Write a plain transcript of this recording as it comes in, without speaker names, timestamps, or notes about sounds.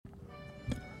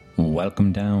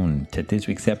Welcome down to this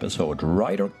week's episode,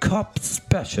 Ryder Cup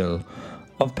special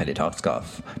of Pelly Talks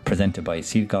Golf, presented by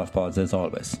Seed Golf Balls as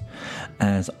always.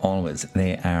 As always,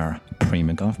 they are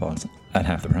premium golf balls at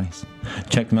half the price.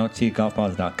 Check them out,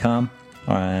 seedgolfballs.com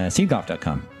or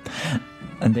seedgolf.com.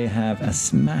 And they have a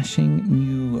smashing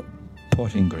new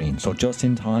putting green, so just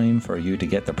in time for you to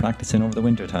get the practice in over the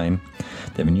winter time.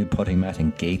 They have a new putting mat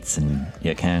and gates, and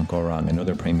you can't go wrong.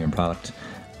 Another premium product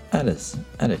at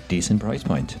a decent price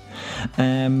point.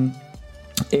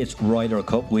 It's Ryder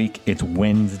Cup week. It's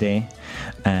Wednesday.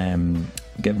 Getting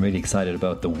really excited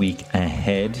about the week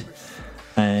ahead.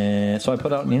 So I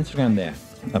put out on Instagram there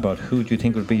about who do you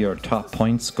think would be your top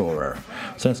point scorer.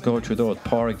 So let's go through those.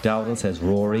 Pádraig Dowdall says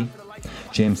Rory,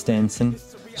 James Stenson,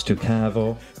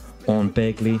 Stucavo, Owen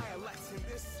Begley.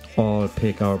 All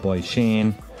pick our boy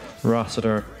Shane,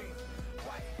 Rossiter.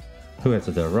 Who else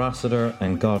is there? Rossiter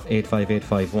and Golf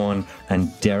 85851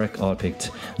 and Derek all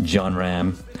picked John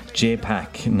Ram.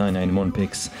 JPack 991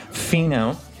 picks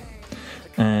Finau.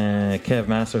 Kev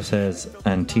Master says,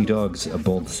 and T Dogs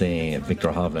both say Victor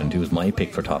Hovland, who's my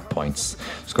pick for top points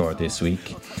scored this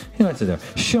week. Who else is there?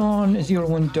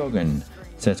 Sean01 Duggan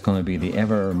says it's going to be the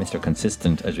ever Mr.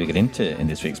 Consistent as we get into in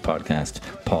this week's podcast,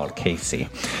 Paul Casey.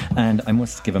 And I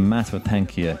must give a massive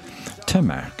thank you to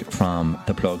Mark from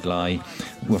The Plug Lie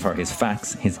for his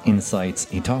facts, his insights.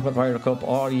 He talked about Ryder Cup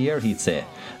all year, he'd say,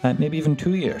 maybe even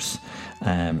 2 years.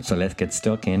 So let's get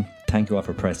stuck in. Thank you all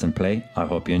for pressing play. I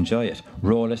hope you enjoy it.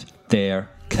 Roll it, there,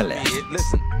 collect.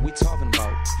 Listen, we talking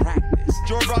about practice.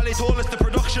 Joe Bradley told us the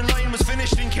production line was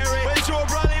finished in Kerry. Well, Joe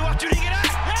Bradley, what do you think of that?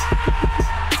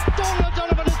 Donald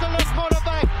Donovan is the left corner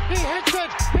back. He hits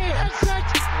it.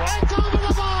 It's over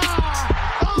the bar.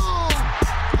 Oh,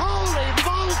 holy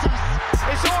Moses.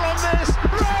 It's all on this.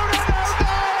 Round and out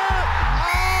there.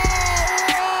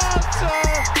 Oh, what a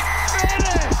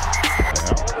finish.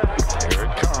 Well, here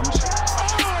it comes.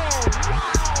 Oh, wow.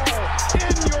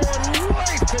 In your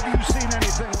life, have you seen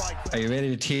anything like that? Are you ready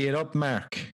to tee it up,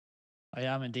 Mark? I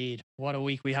am indeed. What a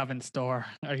week we have in store.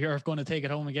 Are you going to take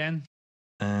it home again?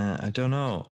 I don't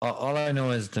know. All I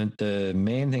know is that the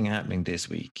main thing happening this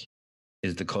week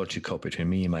is the Culture Cup between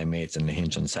me and my mates in the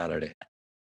Hinch on Saturday.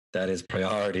 That is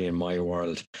priority in my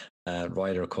world.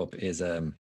 Ryder Cup is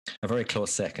a very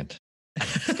close second.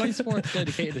 Sky Sports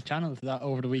dedicated a channel to that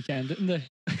over the weekend, didn't they?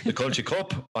 The Culture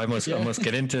Cup. I must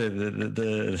get into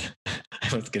the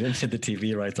I must get into the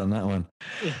TV rights on that one.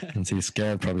 Yeah. And see,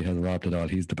 Scared probably has robbed it all.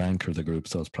 He's the banker of the group,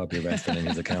 so it's probably resting in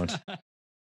his account.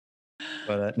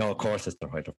 But no, of course it's the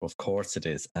Ryder Cup. Of course it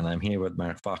is. And I'm here with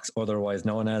Mark Fox, otherwise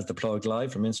known as The Plug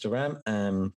Live from Instagram.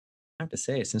 I have to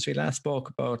say, since we last spoke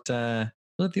about was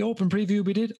it the Open preview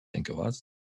we did? I think it was.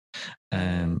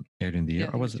 Earlier in the year.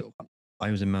 Yeah, Or was it?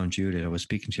 I was in Mount Juliet. I was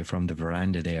speaking to you from the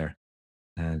veranda there.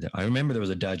 And I remember there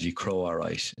was a dodgy crow, all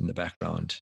right, in the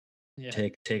background. Yeah.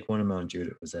 Take one in Mount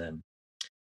Juliet.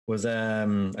 Was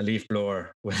a leaf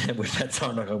blower with that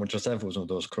sound like I went yourself. It was one of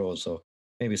those crows. So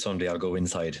maybe someday I'll go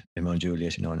inside in Mount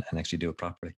Juliet, and actually do it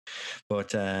properly.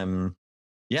 But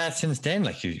yeah, since then,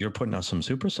 like you're putting out some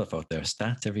super stuff out there,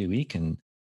 stats every week, and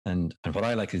what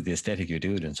I like is the aesthetic you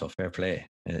do it in. So fair play.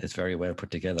 It's very well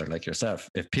put together, like yourself.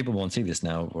 If people won't see this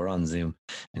now, we're on Zoom,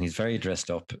 and he's very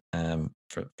dressed up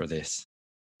for this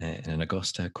in an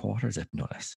Augusta quarter zip, no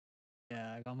less.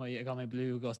 Yeah, I got my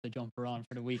blue Augusta jumper on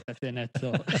for the week that's in it.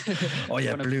 So Oh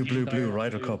yeah, blue,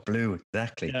 Ryder Cup blue,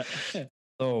 exactly. Yeah.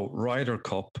 So Ryder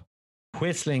Cup,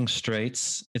 Whistling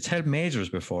Straits. It's held majors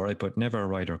before, but never a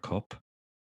Ryder Cup.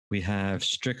 We have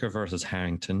Stricker versus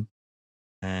Harrington,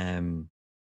 and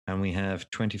we have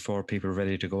 24 people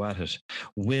ready to go at it.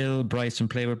 Will Bryson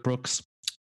play with Brooks?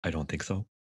 I don't think so.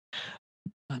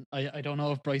 And I don't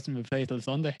know if Bryson will play till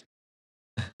Sunday.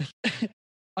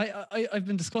 I've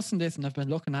been discussing this and I've been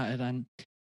looking at it, and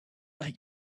like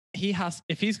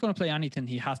if he's going to play anything,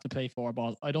 he has to play 4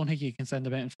 balls. I don't think he can send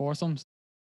him out in foursomes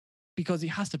because he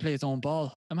has to play his own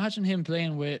ball. Imagine him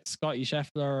playing with Scotty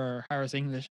Scheffler or Harris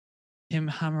English, him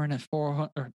hammering at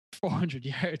 400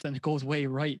 yards and it goes way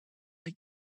right. Like,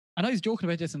 and I was joking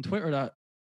about this on Twitter that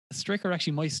Stricker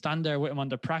actually might stand there with him on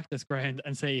the practice ground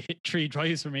and say, hit 3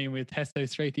 drives for me and we'll test how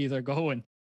straight these are going,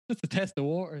 just to test the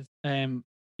waters.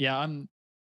 Yeah,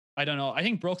 I don't know. I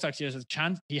think Brooks actually has a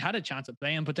chance. He had a chance at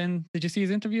playing, but then did you see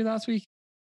his interview last week?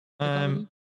 But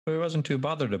he wasn't too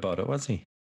bothered about it, was he?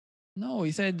 No,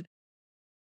 he said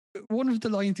one of the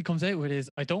lines he comes out with is,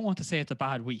 I don't want to say it's a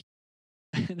bad week.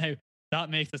 Now, that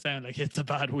makes it sound like it's a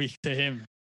bad week to him.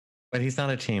 Well, he's not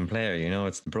a team player,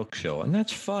 it's the Brooks show, and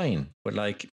that's fine. But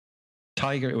like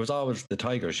Tiger, it was always the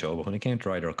Tiger show, but when it came to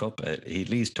Ryder Cup, he at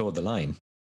least toed the line,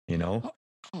 Oh,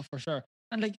 for sure.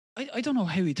 And like, I don't know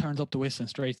how he turns up the Whistling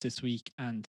Straits this week.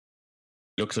 And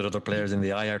Looks at other players in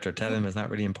the eye after telling him it's not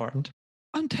really important.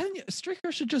 I'm telling you,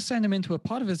 Stricker should just send him into a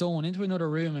pod of his own, into another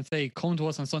room, and say, "Come to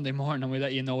us on Sunday morning, and we'll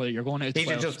let you know that you're going out." He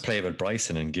should just play with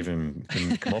Bryson and give him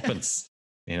comeuppance,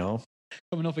 you know.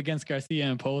 Coming up against Garcia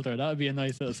and Poulter, that would be a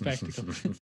nice little spectacle.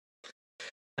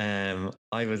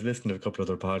 I was listening to a couple of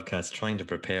other podcasts trying to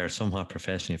prepare somewhat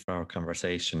professionally for our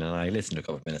conversation, and I listened to a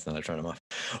couple of minutes and I turned them off.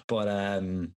 But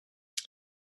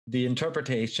the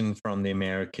interpretation from the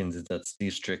Americans is that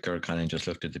Steve Stricker kind of just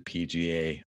looked at the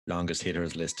PGA longest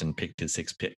hitters list and picked his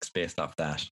 6 picks based off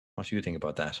that. What do you think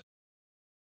about that?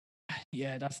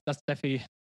 Yeah, that's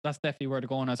definitely where they're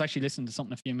going. I was actually listening to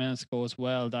something a few minutes ago as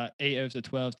well, that 8 out of the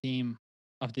 12 team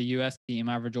of the US team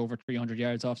average over 300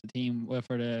 yards off the team. Well,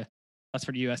 that's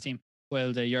for the US team.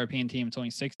 Well, the European team, it's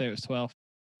only 6 out of 12.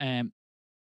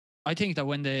 I think that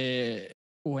when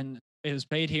it was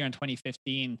played here in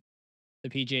 2015, the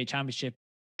PGA Championship,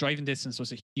 driving distance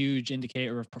was a huge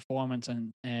indicator of performance,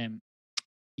 and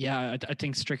I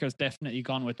think Stricker's definitely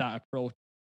gone with that approach.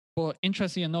 But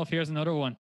interesting enough, here's another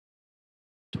one.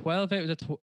 12 out of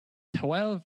the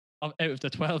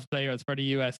 12 players for the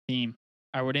US team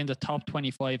are within the top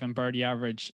 25 in birdie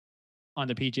average on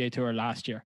the PGA Tour last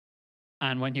year.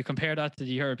 And when you compare that to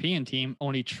the European team,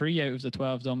 only 3 out of the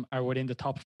 12 of them are within the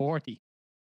top 40.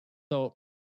 So,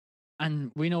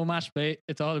 and we know match play,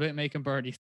 it's all about making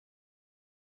birdies.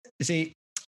 You see,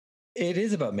 it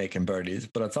is about making birdies,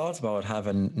 but it's also about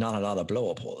having not a lot of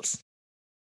blow-up holes.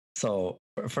 So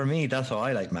for me, that's how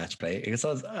I like match play,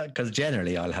 because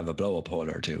generally I'll have a blow-up hole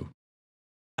or two.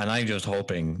 And I'm just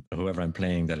hoping, whoever I'm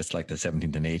playing, that it's like the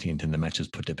 17th and 18th and the match is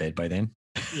put to bed by then.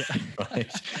 Yeah.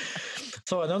 Right.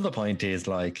 So another point is,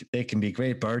 like, they can be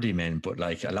great birdie men, but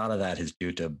like a lot of that is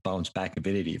due to bounce back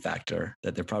ability factor,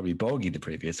 that they're probably bogeyed the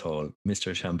previous hole.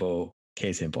 Mr. Chambeau,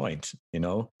 case in point, you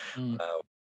know,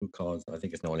 who calls, I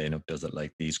think it's Noel Lane does it,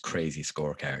 like these crazy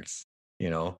scorecards, you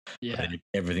know,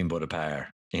 everything but a par,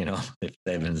 you know,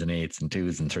 7s and 8s and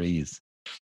 2s and 3s.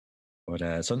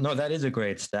 But so no, that is a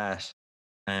great stat.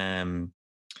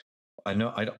 I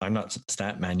know I'm not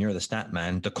stat man, you're the stat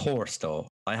man. The course, though,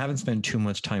 I haven't spent too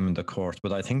much time in the course,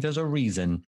 but I think there's a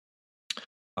reason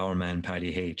our man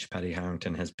Paddy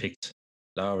Harrington has picked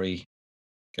Lowry,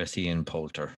 Garcia and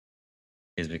Poulter,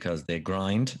 is because they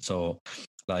grind. So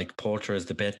like Poulter is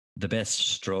the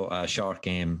best short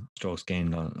game strokes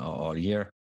gained all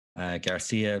year.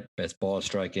 Garcia, best ball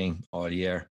striking all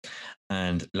year.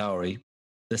 And Lowry,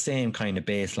 the same kind of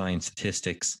baseline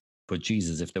statistics. But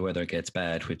Jesus, if the weather gets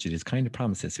bad, which it is kind of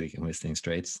promised this week in Whistling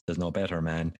Straits, there's no better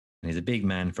man. And he's a big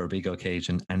man for a big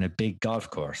occasion and a big golf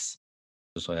course.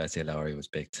 That's why I say Lowry was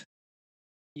picked.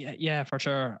 Yeah, for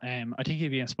sure. I think he'd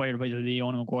be inspired by the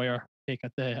Leon Maguire pick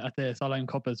at the Solheim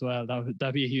Cup as well.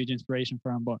 That'd be a huge inspiration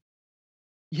for him. But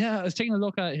yeah, I was taking a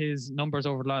look at his numbers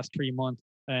over the last 3 months.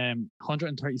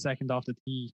 132nd off the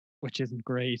tee, which isn't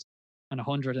great, and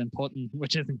 100 in putting,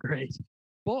 which isn't great.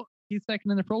 But he's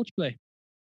second in approach play.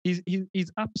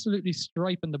 He's absolutely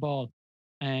striping the ball.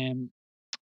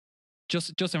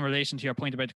 Just in relation to your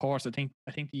point about the course, I think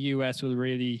the US will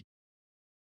really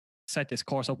set this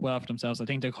course up well for themselves. I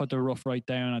think they'll cut the rough right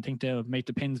down. I think they'll make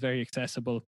the pins very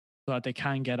accessible so that they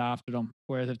can get after them.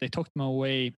 Whereas if they took them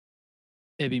away,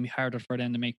 it'd be harder for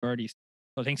them to make birdies.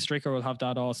 So I think Stricker will have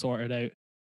that all sorted out.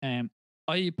 I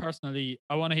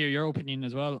want to hear your opinion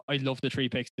as well. I love the 3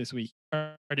 picks this week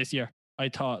or this year. I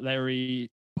thought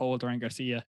Lowry, Poulter and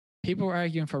Garcia. People were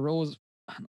arguing for Rose.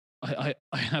 I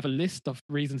have a list of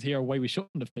reasons here why we shouldn't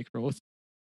have picked Rose,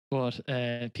 but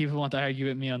people want to argue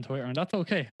with me on Twitter, and that's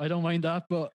okay. I don't mind that,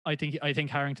 but I think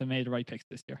Harrington made the right picks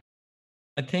this year.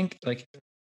 I think, like,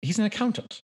 he's an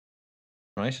accountant,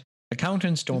 right?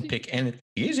 Accountants don't pick any.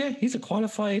 He's a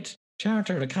qualified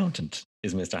chartered accountant,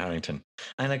 is Mr. Harrington,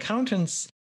 and accountants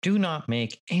do not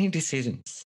make any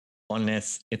decisions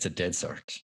unless it's a dead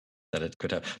cert that it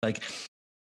could have. Like,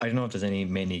 I don't know if there's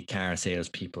many car sales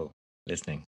people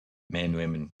listening, men,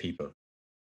 women, people.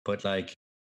 But like,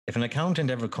 if an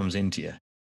accountant ever comes into you,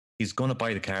 he's going to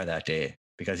buy the car that day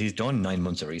because he's done 9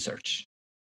 months of research.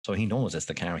 So he knows it's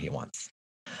the car he wants.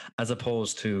 As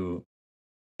opposed to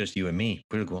just you and me.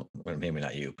 Well, maybe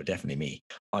not you, but definitely me.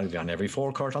 I'll be on every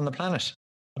forecourt on the planet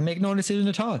and make no decision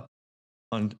at all.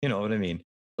 And you know what I mean?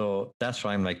 So that's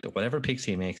why I'm like, whatever picks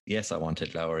he makes, yes, I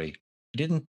wanted Lowry. I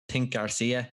didn't think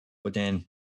Garcia, but then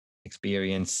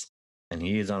experience, and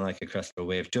he is on like a crest of a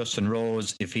wave. Justin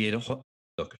Rose, if he had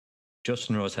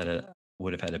Justin Rose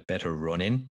would have had a better run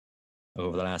in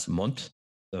over the last month.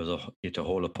 There was he had to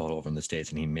hold a putt over in the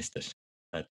States and he missed it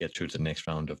to get through to the next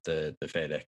round of the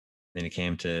FedEx. Then he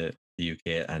came to the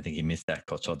UK. I think he missed that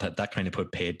cut. So that kind of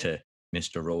put paid to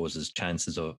Mr. Rose's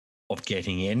chances of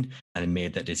getting in, and it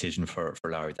made that decision for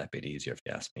Lowry that bit easier, if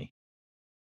you ask me.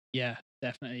 Yeah,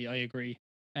 definitely. I agree.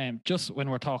 Just when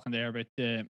we're talking there about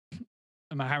the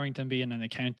Matt Harrington being an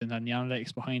accountant and the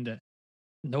analytics behind it,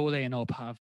 No Laying Up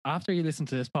have, after you listen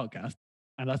to this podcast,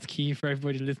 and that's key for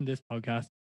everybody to listen to this podcast,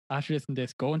 after you listen to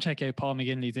this, go and check out Paul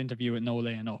McGinley's interview with No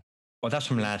Laying Up. Well, that's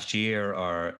from last year,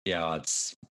 or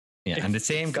and the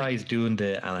same guy's doing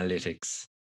the analytics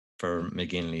for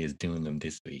McGinley is doing them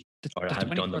this week, or the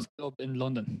have done them. Club in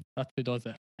London, that's who does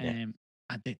it. Yeah.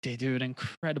 And they do an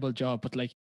incredible job. But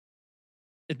like,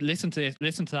 listen to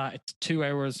that. It's 2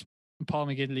 hours. Paul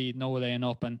McGinley, No Laying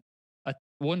Up, and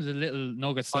one of the little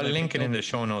nuggets. I'll link it in the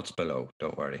show notes below.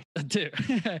 Don't worry. Do.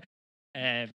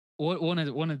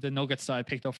 One of the nuggets that I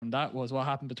picked up from that was what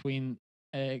happened between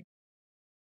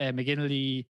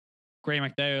McGinley, Gray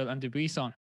McDowell, and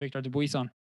Victor Dubuisson.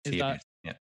 Is that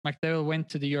McDowell went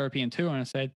to the European tour and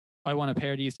said, I want to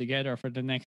pair these together for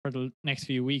the next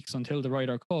few weeks until the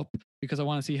Ryder Cup, because I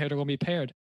want to see how they're going to be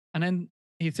paired. And then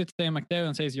he sits there, McDowell,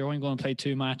 and says, you're only going to play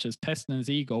 2 matches, testing his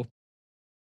ego.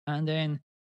 And then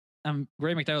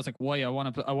Gray McDowell's like, why? I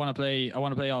want to play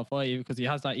all 5, because he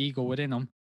has that ego within him.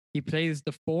 He plays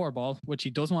the 4 ball, which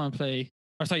he doesn't want to play.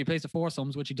 Or sorry, he plays the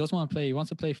foursomes, which he doesn't want to play. He wants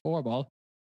to play 4 ball.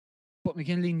 But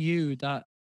McGinley knew that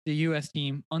the US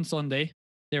team on Sunday,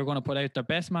 they were going to put out their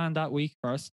best man that week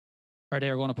first, or they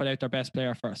were going to put out their best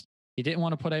player first. He didn't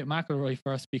want to put out McIlroy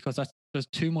first, because there's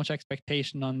too much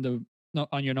expectation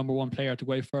on your number 1 player to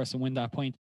go out first and win that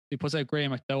point. He puts out Gray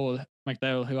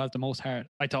McDowell, who has the most heart.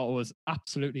 I thought it was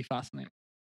absolutely fascinating.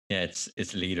 Yeah,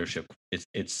 it's leadership.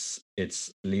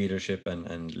 It's leadership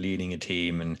and leading a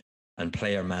team and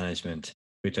player management,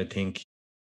 which I think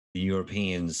the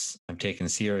Europeans have taken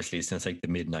seriously since like the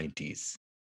mid-90s.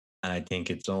 And I think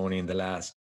it's only in the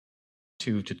last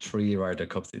 2 to 3 Ryder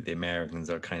Cups that the Americans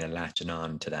are kind of latching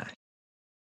on to that.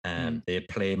 They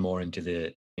play more into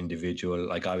the individual.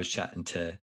 Like, I was chatting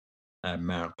to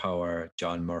Mark Power,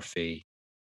 John Murphy,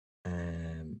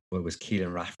 what was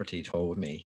Keelan Rafferty told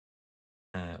me,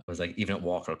 was like, even at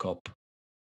Walker Cup,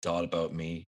 it's all about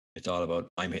me. It's all about,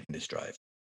 I'm hitting this drive.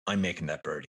 I'm making that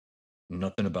birdie.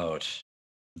 Nothing about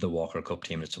the Walker Cup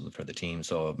team. It's something for the team.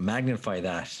 So magnify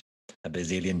that a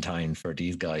bazillion times for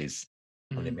these guys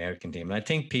on the American team. And I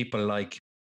think people like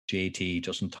JT,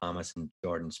 Justin Thomas, and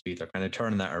Jordan Spieth are kind of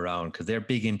turning that around, because they're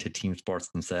big into team sports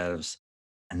themselves,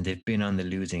 and they've been on the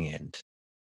losing end.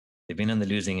 They've been on the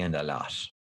losing end a lot. So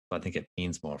I think it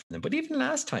means more for them. But even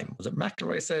last time, was it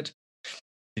McIlroy said,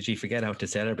 did you forget how to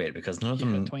celebrate? Because none of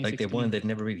them, like, they won, they've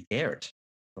never really cared.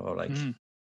 So like,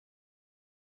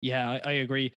 yeah, I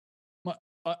agree.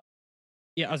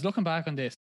 Yeah, I was looking back on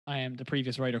this, the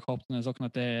previous Ryder Cups, and I was looking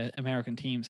at the American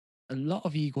teams. A lot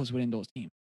of egos within those teams.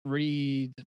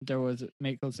 Reed, there was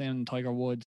Mickelson, Tiger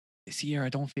Woods. This year, I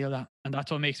don't feel that, and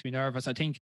that's what makes me nervous. I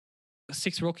think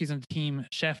 6 rookies on the team: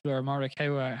 Scheffler,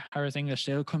 Morikawa, Harris English,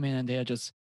 they'll come in and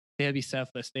they'll be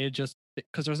selfless. They just,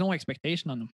 because there's no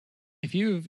expectation on them. If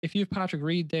you've Patrick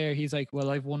Reed there, he's like,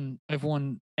 well, I've won like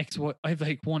won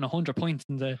 100 points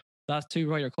in the last 2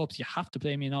 Ryder Cups. You have to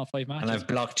play me in all 5 matches. And I've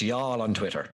blocked you all on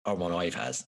Twitter, or my wife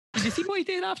has. Did you see what he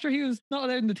did after he was not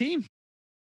allowed in the team?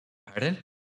 Pardon?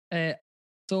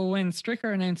 So when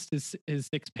Stricker announced his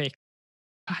 6th pick,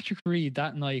 Patrick Reed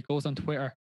that night goes on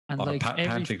Twitter and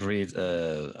Patrick Reed's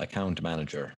account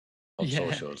manager of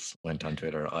socials went on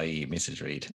Twitter, i.e. Mrs.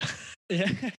 Reed. Yeah,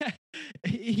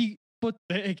 but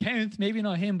the account, maybe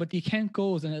not him, but the account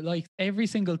goes and it likes every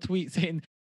single tweet saying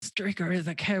Stricker is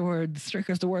a coward.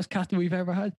 Stricker's the worst captain we've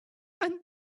ever had. And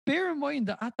bear in mind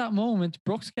that at that moment,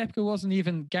 Brooks Koepka wasn't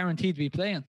even guaranteed to be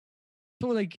playing. So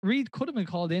like, Reed could have been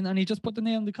called in, and he just put the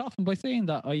nail in the coffin by saying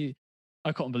that. I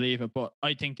couldn't believe it, but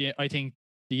I think the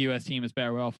US team is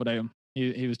better off without him.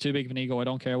 He was too big of an ego. I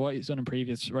don't care what he's done in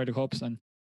previous Ryder Cups, and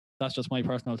that's just my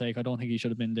personal take. I don't think he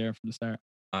should have been there from the start.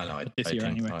 I know this year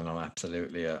anyway. I know,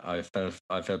 absolutely. I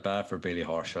felt bad for Billy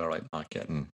Horschel, right, not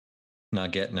getting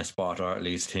a spot, or at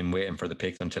least him waiting for the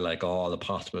picks until like all the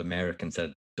possible Americans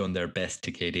had done their best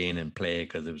to get in and play,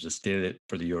 because it was still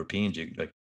for the Europeans. Like,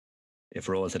 if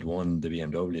Rose had won the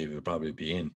BMW, he would probably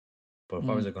be in. But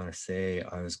what was I going to say?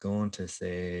 I was going to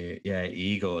say, yeah,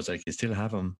 egos. Like, you still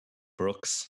have him.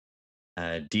 Brooks.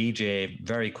 DJ,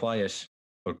 very quiet,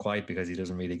 but quiet because he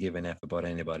doesn't really give an F about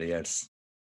anybody else.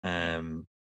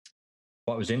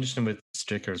 What was interesting with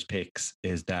Stricker's picks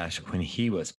is that when he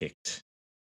was picked,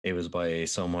 it was by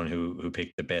someone who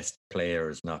picked the best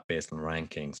players, not based on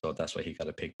ranking. So that's why he got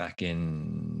a pick back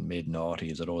in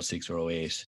mid-noughties at 06 or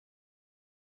 08.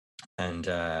 And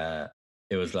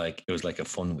it was like a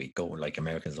fun week. Go like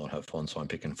Americans don't have fun, so I'm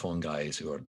picking fun guys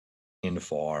who are in the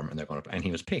form and they're going to. And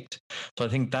he was picked. So I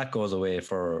think that goes away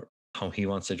for how he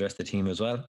wants to address the team as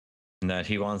well, and that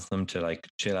he wants them to like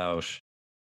chill out.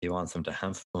 He wants them to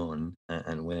have fun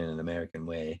and win in an American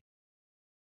way.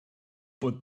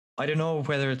 But I don't know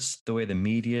whether it's the way the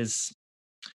media's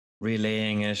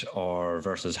relaying it or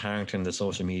versus Harrington, the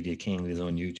social media king with his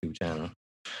own YouTube channel.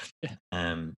 Yeah.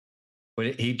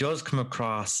 But he does come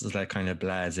across as like kind of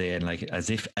blasé and like as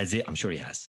if I'm sure he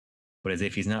has, but as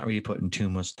if he's not really putting too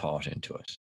much thought into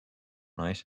it,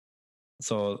 right?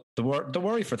 So the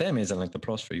worry for them is, and like the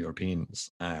plus for Europeans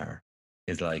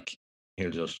is like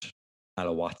he'll just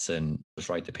Ella Watson just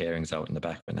write the pairings out in the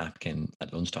back of a napkin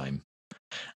at lunchtime,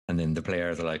 and then the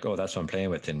players are like, "Oh, that's what I'm playing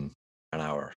with in an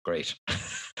hour." Great.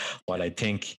 While I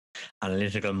think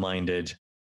analytical minded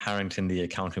Harrington, the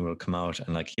accountant, will come out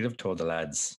and like he'd have told the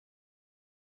lads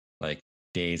like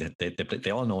days that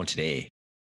they all know today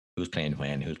who's playing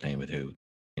when, who's playing with who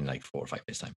in like 4 or 5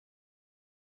 days time.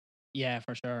 Yeah,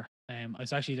 for sure. I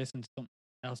was actually listening to something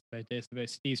else about this, about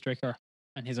Steve Stricker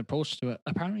and his approach to it.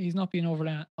 Apparently, he's not being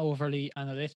overly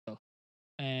analytical.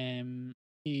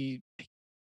 He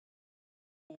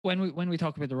when we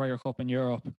talk about the Ryder Cup in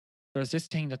Europe, there's this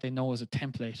thing that they know as a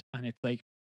template, and it's like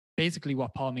basically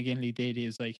what Paul McGinley did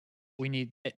is like we need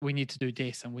to do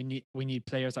this, and we need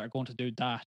players that are going to do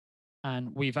that,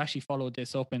 and we've actually followed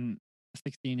this up in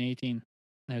 16-18.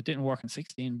 Now it didn't work in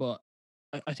 16, but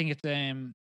I think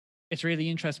it's really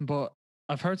interesting. But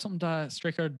I've heard something that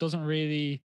Stricker doesn't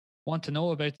really want to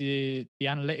know about the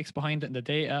analytics behind it and the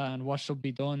data and what should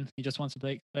be done. He just wants to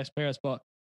play best players. But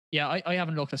yeah, I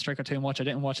haven't looked at Stricker too much. I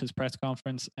didn't watch his press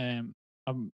conference. I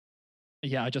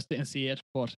just didn't see it.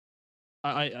 But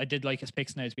I did like his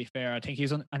picks now, to be fair. I think he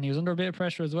was under a bit of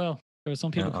pressure as well. There were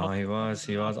some people. He was.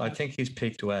 I think he's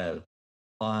picked well.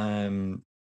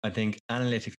 I think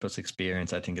analytics plus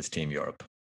experience, I think it's Team Europe.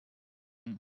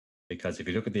 Because if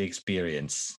you look at the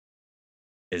experience,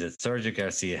 is it Sergio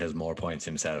Garcia has more points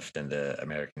himself than the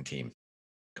American team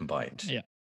combined? Yeah.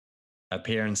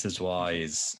 Appearances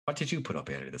wise, what did you put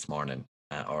up earlier this morning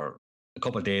or a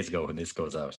couple of days ago when this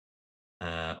goes out?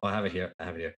 I have it here.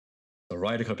 The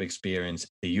Ryder Cup experience,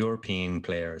 the European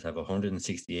players have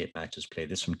 168 matches played.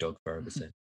 This from Doug Ferguson.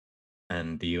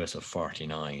 And the US have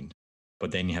 49.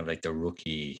 But then you have like the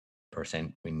rookie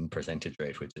win percentage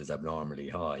rate, which is abnormally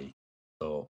high.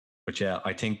 So, but yeah,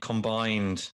 I think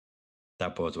combined,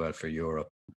 that bodes well for Europe.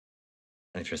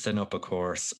 And if you're setting up a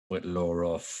course with low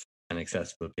rough and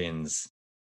accessible pins,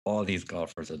 all these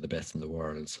golfers are the best in the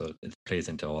world. So it plays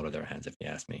into all of their hands, if you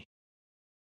ask me.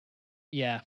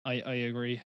 Yeah, I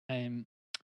agree. I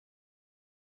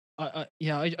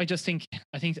just think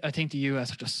the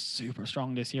US are just super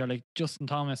strong this year. Like Justin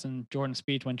Thomas and Jordan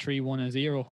Spieth went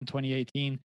 3-1-0 in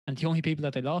 2018, and the only people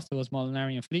that they lost to was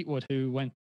Molinari and Fleetwood, who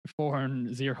went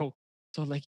 4-0. So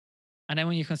like, and then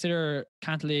when you consider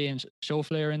Cantley and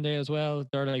Schauffele in there as well,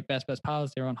 they're like best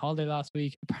pals. They were on holiday last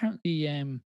week. Apparently, I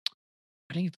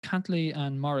think Cantley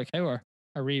and Morikawa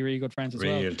are really good friends as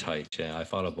well. Real tight, yeah. I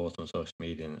follow both on social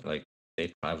media, and like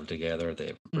they travel together,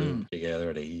 they room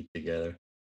together, they eat together.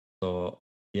 So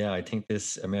yeah, I think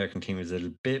this American team is a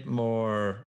little bit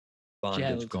more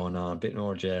bondage going on, a bit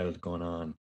more gelled going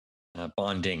on.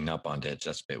 Bonding, not bondage.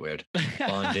 That's a bit weird.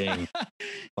 Bonding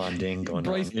going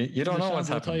Bryce, on. You don't know what's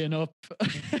happening. Up.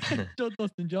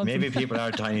 Dustin Johnson. Maybe people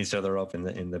are tying each other up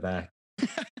in the back.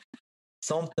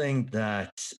 Something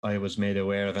that I was made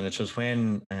aware of, and it was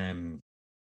when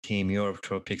Team Europe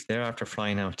Tour picks, they're after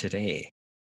flying out today,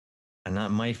 and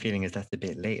that my feeling is that's a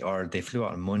bit late, or they flew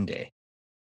out on Monday.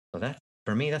 So that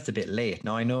for me, that's a bit late.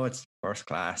 Now I know it's first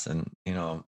class, and you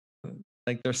know,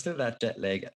 like there's still that jet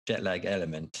lag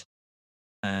element.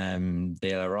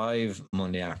 They'll arrive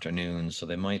Monday afternoon, so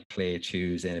they might play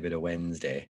Tuesday and a bit of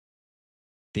Wednesday.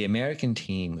 The American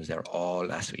team was there all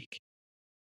last week.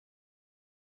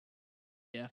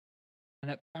 Yeah,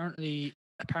 and apparently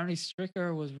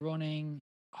Stricker was running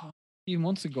a few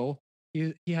months ago.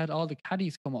 He had all the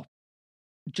caddies come up,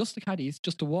 just the caddies,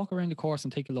 just to walk around the course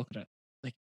and take a look at it.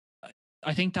 Like,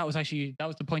 I think that was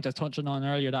the point I was touching on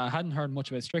earlier, that I hadn't heard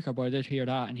much about Stricker, but I did hear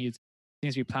that, and he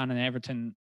seems to be planning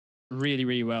everything really,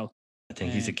 really well. I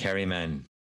think he's a Kerry man.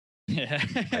 Yeah.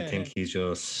 I think he's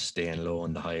just staying low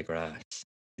on the high grass.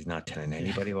 He's not telling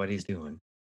anybody what he's doing.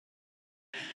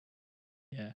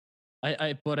 Yeah.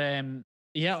 I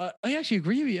actually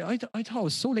agree with you. I thought it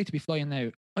was so late to be flying now.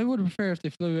 I would prefer if they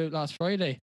flew out last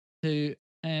Friday to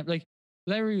like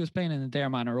Larry was playing in the Dare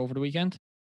Manor over the weekend.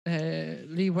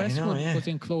 Lee Westwood was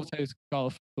in Close House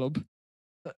Golf Club.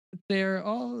 They're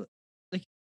all like,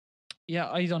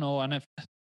 yeah, I don't know. And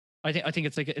I think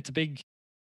it's like it's a big.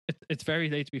 It's very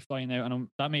late to be flying out, and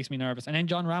that makes me nervous. And then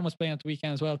John Ram was playing at the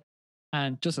weekend as well.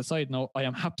 And just a side note, I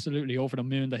am absolutely over the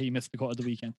moon that he missed the cut of the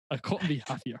weekend. I couldn't be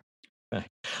happier.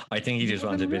 I think he just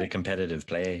wanted a bit of competitive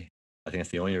play. I think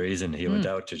that's the only reason he went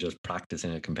out to just practice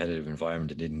in a competitive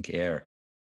environment and didn't care.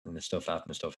 And the stuff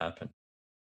happened.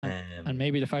 And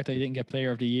maybe the fact that he didn't get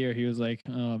Player of the Year, he was like,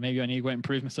 "Oh, maybe I need to go out and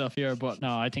prove myself here." But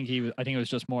no, I think it was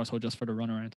just more so just for the run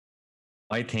around.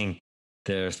 I think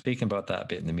they're speaking about that a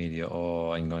bit in the media.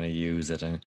 Oh, I'm going to use it,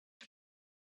 and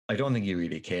I don't think he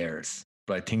really cares.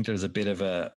 But I think there's a bit of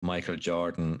a Michael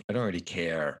Jordan. I don't really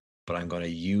care, but I'm going to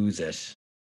use it.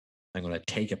 I'm going to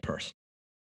take a person,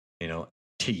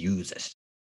 to use it.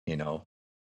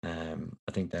 I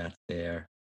think that's there.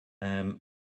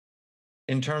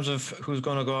 In terms of who's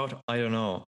going to go out, I don't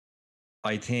know.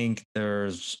 I think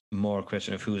there's more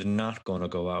question of who's not going to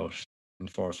go out in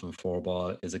foursome four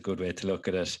ball is a good way to look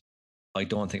at it. I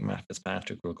don't think Matt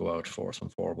Fitzpatrick will go out foursome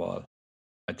four ball.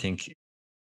 I think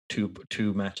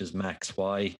two matches max.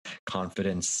 Why?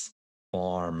 Confidence,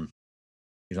 form.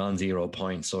 He's on 0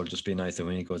 points, so it'll just be nice that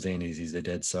when he goes in, he's a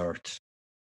dead cert.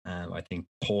 I think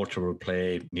Porter will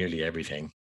play nearly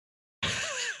everything.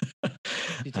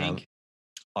 You think?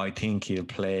 I think he'll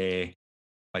play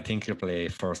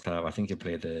first half. I think he'll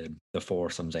play the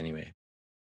foursomes anyway.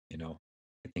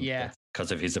 I think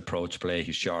because of his approach play,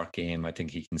 his short game. I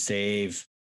think he can save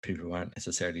people who aren't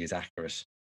necessarily as accurate.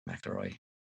 McIlroy.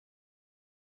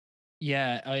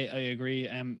 Yeah, I agree.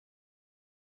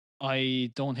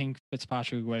 I don't think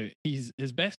Fitzpatrick will go out. His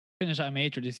best finish at a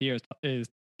major this year is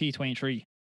T23.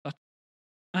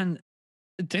 And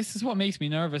this is what makes me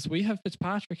nervous. We have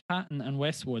Fitzpatrick, Hatton, and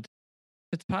Westwood.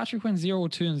 Fitzpatrick went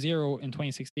 0-2-0 in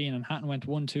 2016, and Hatton went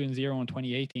 1-2-0 in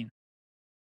 2018.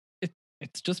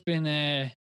 It's just been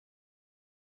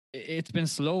it's been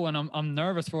slow, and I'm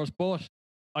nervous for us. But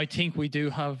I think we do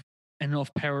have enough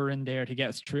power in there to get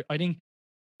us through. I think,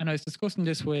 and I was discussing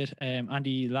this with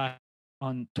Andy Lack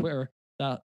on Twitter,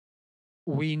 that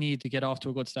we need to get off to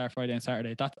a good start Friday and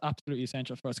Saturday. That's absolutely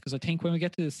essential for us, because I think when we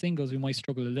get to the singles, we might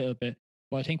struggle a little bit.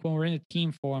 But I think when we're in a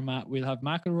team format, we'll have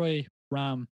McIlroy,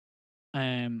 Ram,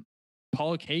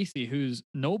 Paul Casey, who's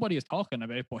nobody is talking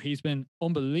about, but he's been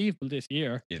unbelievable this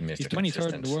year. He's Mr. He's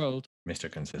 23rd in the world. Mr.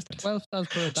 Consistent. 12th as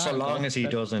per that. So long as he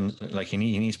doesn't, he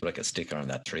needs to put a sticker on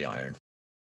that 3-iron.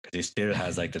 Because he still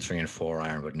has the 3 and 4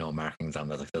 iron with no markings on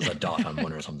that. There's a dot on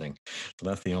one or something. So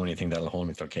that's the only thing that'll hold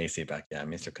Mr. Casey back. Yeah,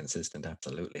 Mr. Consistent,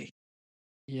 absolutely.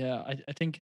 Yeah, I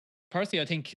think personally, I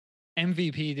think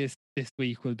MVP this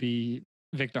week will be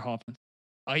Victor Hovland.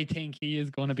 I think he is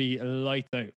going to be lights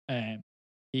out.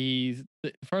 He's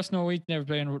the first Norwegian ever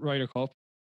playing Ryder Cup.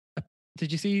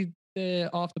 Did you see the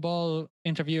off the ball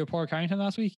interview with Paul Carrington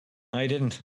last week? I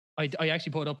didn't. I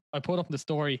actually put up in the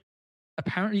story.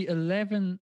 Apparently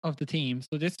 11 of the team,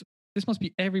 so this must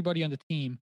be everybody on the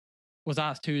team, was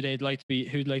asked who they'd like to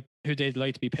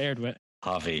be paired with.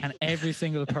 Javi. And every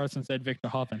single person said Victor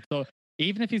Hovland. So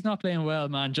even if he's not playing well,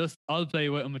 man, I'll play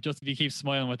with him just if he keeps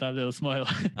smiling with that little smile.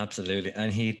 Absolutely.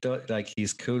 And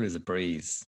he's cool as a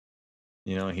breeze.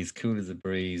 He's cool as a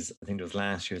breeze. I think it was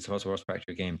last year, it's the worst part of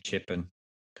your game, chipping.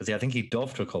 Because I think he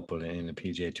duffed a couple in a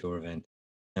PGA Tour event.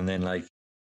 And then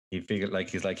he figured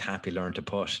he's Happy learned to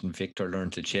putt and Victor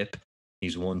learned to chip.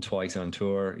 He's won twice on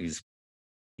tour. He's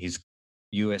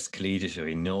US collegiate, so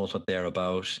he knows what they're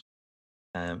about.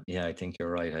 I think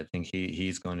you're right. I think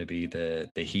he's going to be the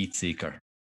heat seeker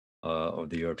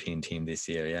of the European team this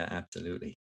year. Yeah,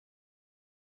 absolutely.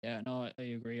 Yeah, no, I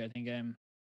agree. I think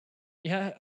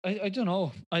I don't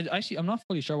know. I'm not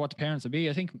fully sure what the parents would be.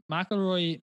 I think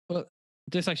McIlroy. Well,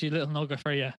 this actually a little nugget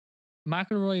for you.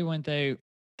 McIlroy went out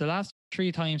the last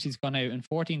 3 times he's gone out in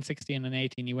 14, 16, and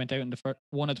 18. He went out in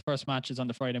one of the first matches on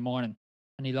the Friday morning,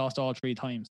 and he lost all 3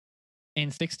 times. In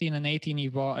 16 and 18, he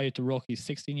brought out the rookies.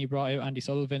 16, he brought out Andy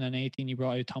Sullivan, and 18, he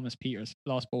brought out Thomas Peters.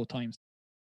 Lost both times.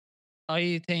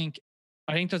 I think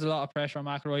there's a lot of pressure on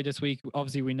McIlroy this week.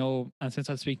 Obviously, we know, and since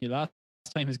I was speaking to you last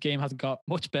time, his game hasn't got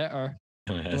much better.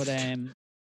 But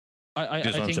I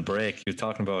just wants think a break. He was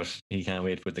talking about he can't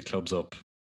wait to put the clubs up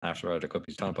after Ryder Cup.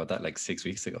 He was talking about that 6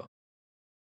 weeks ago.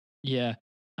 Yeah,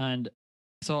 and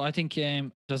so I think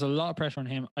there's a lot of pressure on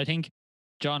him. I think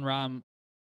John Ram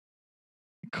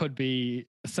could be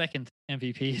a second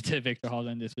MVP to Victor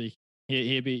Hovland this week. I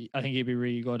think he'd be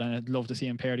really good, and I'd love to see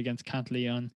him paired against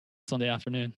Cantley on Sunday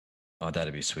afternoon. Oh,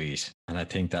 that'd be sweet, and I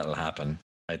think that'll happen.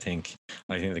 I think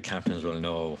the captains will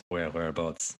know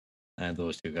whereabouts and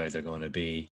those 2 guys are going to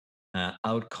be.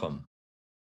 Outcome,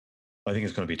 I think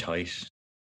it's going to be tight.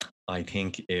 I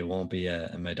think it won't be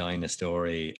a Medina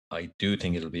story. I do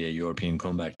think it'll be a European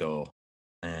comeback, though.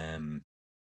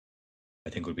 I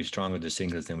think we'll be stronger in the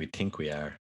singles than we think we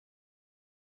are.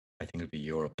 I think it'll be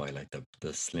Europe by like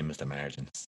the slimmest of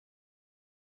margins.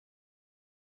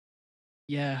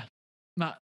 Yeah,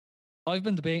 Matt, I've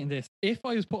been debating this. If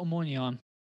I was putting money on,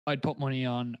 I'd put money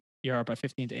on Europe at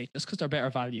 15-8, just because they're better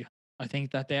value. I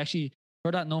think that they actually,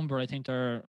 for that number, I think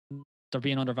they're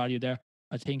being undervalued there.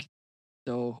 I think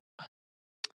so.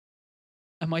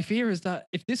 And my fear is that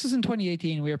if this was in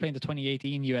 2018, we were playing the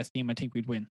 2018 US team, I think we'd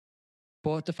win.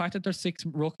 But the fact that there's 6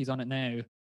 rookies on it now,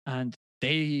 and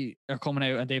they are coming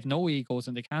out and they have no egos,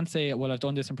 and they can't say, "Well, I've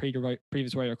done this in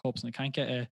previous Ryder Cups," and they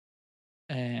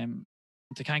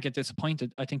can't get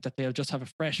disappointed. I think that they'll just have a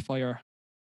fresh fire,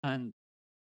 and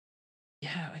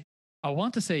yeah, I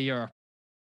want to say Europe,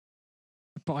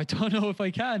 but I don't know if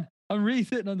I can. I'm really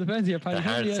sitting on the fence here, Paddy. The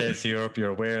heart says Europe.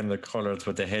 You're wearing the colours,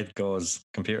 but the head goes.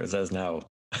 Computer says no.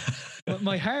 But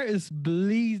my heart is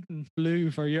bleeding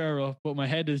blue for Europe, but my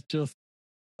head is just,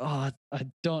 I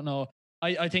don't know.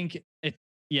 I think it,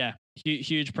 yeah,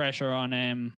 huge pressure on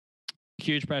us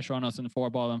in the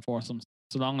 4-ball and foursomes.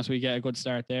 So long as we get a good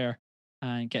start there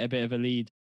and get a bit of a lead.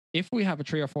 If we have a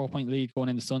 3 or 4 point lead going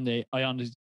into Sunday, I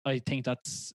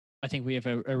think we have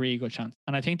a really good chance,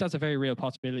 and I think that's a very real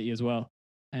possibility as well.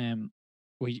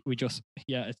 We just,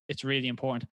 it's really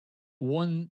important.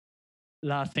 One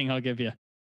last thing I'll give you.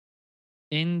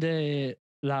 In the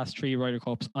last 3 Ryder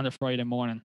Cups on a Friday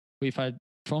morning, we've had,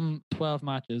 from 12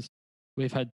 matches,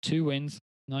 we've had 2 wins,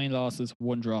 9 losses,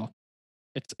 1 draw.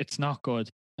 It's not good.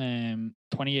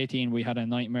 2018 we had a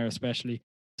nightmare, especially.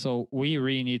 So we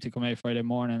really need to come out Friday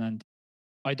morning, and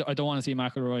I don't want to see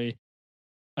McIlroy.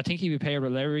 I think he'd be paired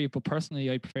with Larry, but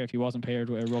personally I prefer if he wasn't paired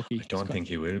with a rookie. I don't think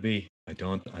he will be.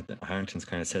 Harrington's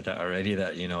kind of said that already,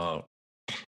 that, you know,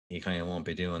 he kind of won't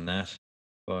be doing that.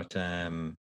 But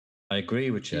I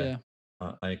agree with you.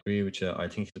 Yeah. I agree with you. I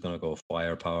think he's going to go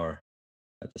firepower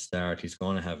at the start. He's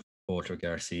going to have Poulter,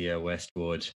 Garcia,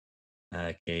 Westwood,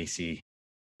 Casey,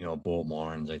 you know, both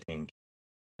Moorings, I think.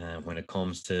 When it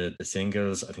comes to the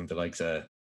singles, I think the likes of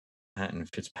Hatton,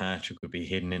 Fitzpatrick would be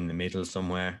hidden in the middle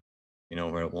somewhere, you know,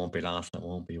 where it won't be lost and it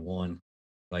won't be won.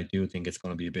 But I do think it's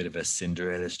going to be a bit of a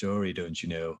Cinderella story, don't you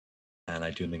know? And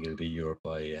I do think it'll be Europe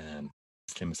by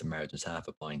slimmest of margins, half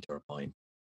a point or a point.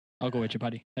 I'll go with you,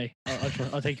 Paddy. Hey,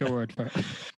 I'll take your word for it.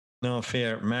 No,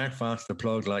 fair. Mark Fox, the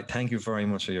plug, thank you very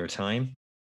much for your time.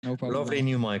 No problem. Lovely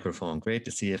new microphone. Great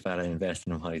to see a fella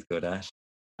investing in what he's good at.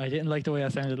 I didn't like the way I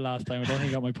sounded last time. I don't think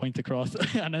I got my point across.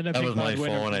 And then that was my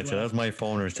phone. I'd say that was my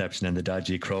phone reception and the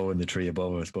dodgy crow in the tree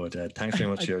above us. But thanks very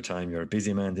much for your time. You're a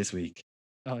busy man this week.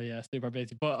 Oh yeah, super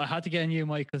busy. But I had to get a new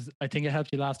mic because I think it helped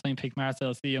you last time pick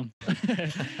Marcel Siem.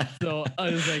 So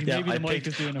I was like, maybe the mic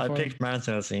is doing it for me. I picked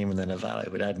Marcel Siem and then a fella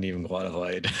who hadn't even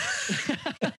qualified.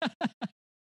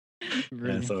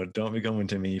 So don't be coming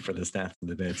to me for the stats and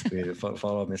the bits.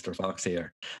 Follow Mr. Fox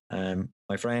here.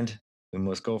 My friend, we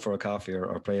must go for a coffee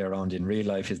or play around in real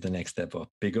life is the next step up.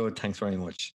 Be good. Thanks very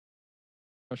much.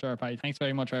 For sure, Paddy. Thanks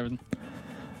very much for everything.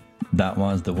 That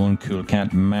was the one cool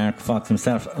cat, Mark Fox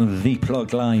himself, the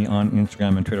plug lie on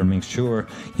Instagram and Twitter. Make sure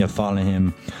you follow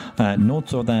him. Note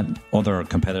so that other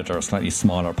competitor, slightly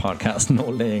smaller podcast, No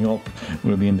Laying Up,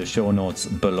 will be in the show notes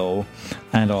below,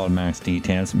 and all Mark's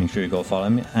details. Make sure you go follow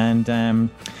him. And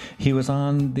he was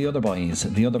on The Other Boys,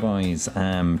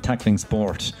 Tackling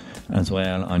Sport as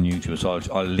well on YouTube. So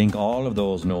I'll link all of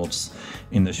those notes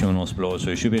in the show notes below, so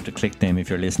you should be able to click them if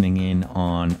you're listening in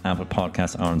on Apple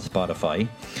Podcasts or on Spotify.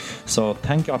 So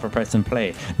thank you all for pressing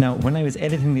play. Now, when I was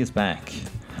editing this back,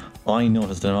 I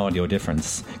noticed an audio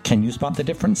difference. Can you spot the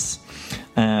difference?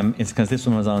 It's because this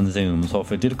one was on Zoom, so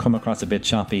if it did come across a bit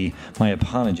choppy, my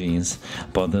apologies,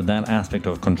 but that aspect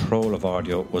of control of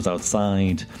audio was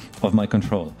outside of my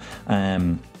control.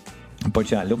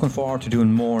 But yeah, looking forward to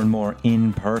doing more and more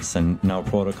in person now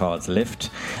protocols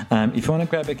lift. If you want to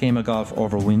grab a game of golf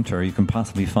over winter, you can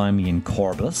possibly find me in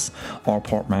Corbus or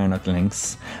Portmarnock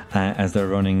Links as they're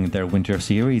running their winter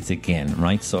series again,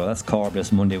 right? So that's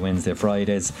Corbus Monday, Wednesday,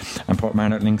 Fridays, and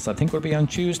Portmarnock Links I think will be on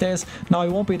Tuesdays. Now I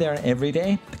won't be there every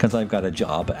day because I've got a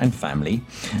job and family,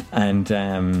 and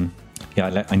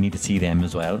I need to see them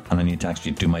as well, and I need to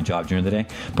actually do my job during the day.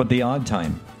 But the odd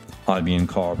time, I'll be in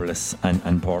Corbus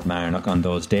and Portmarnock on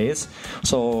those days.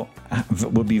 So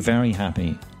we'll be very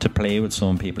happy to play with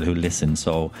some people who listen.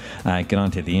 So get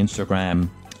onto the Instagram,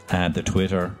 the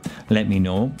Twitter, let me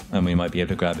know, and we might be able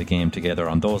to grab a game together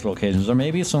on those locations, or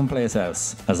maybe someplace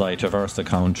else as I traverse the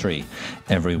country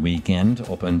every weekend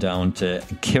up and down to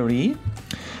Kerry.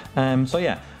 So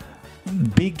yeah,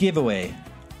 big giveaway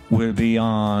will be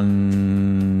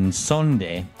on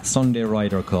Sunday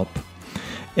Ryder Cup.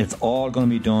 It's all going to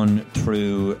be done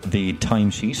through the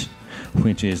timesheet,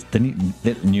 which is the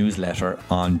little newsletter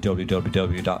on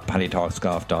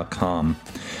www.paddytalksgolf.com.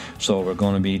 So we're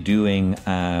going to be doing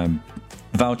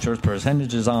vouchers,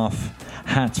 percentages off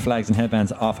hats, flags and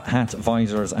headbands off hats,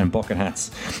 visors and bucket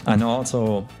hats, and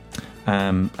also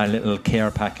a little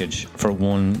care package for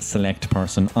one select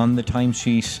person on the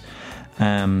timesheet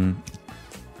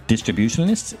distribution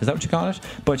list. Is that what you call it?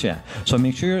 But yeah, so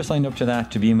make sure you're signed up to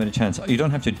that to be in with a chance. You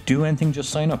don't have to do anything, just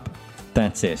sign up.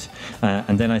 That's it.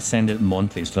 And then I send it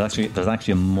monthly. So there's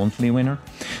actually a monthly winner.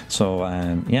 So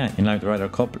yeah, in like the Ryder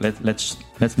Cup,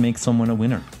 let's make someone a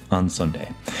winner on Sunday.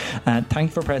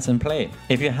 Thank you for pressing play.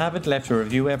 If you haven't left a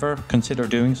review ever, consider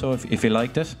doing so if you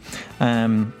liked it.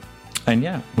 And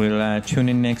yeah, we'll tune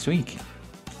in next week.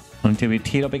 Until we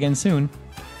tee it up again soon,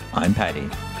 I'm Paddy.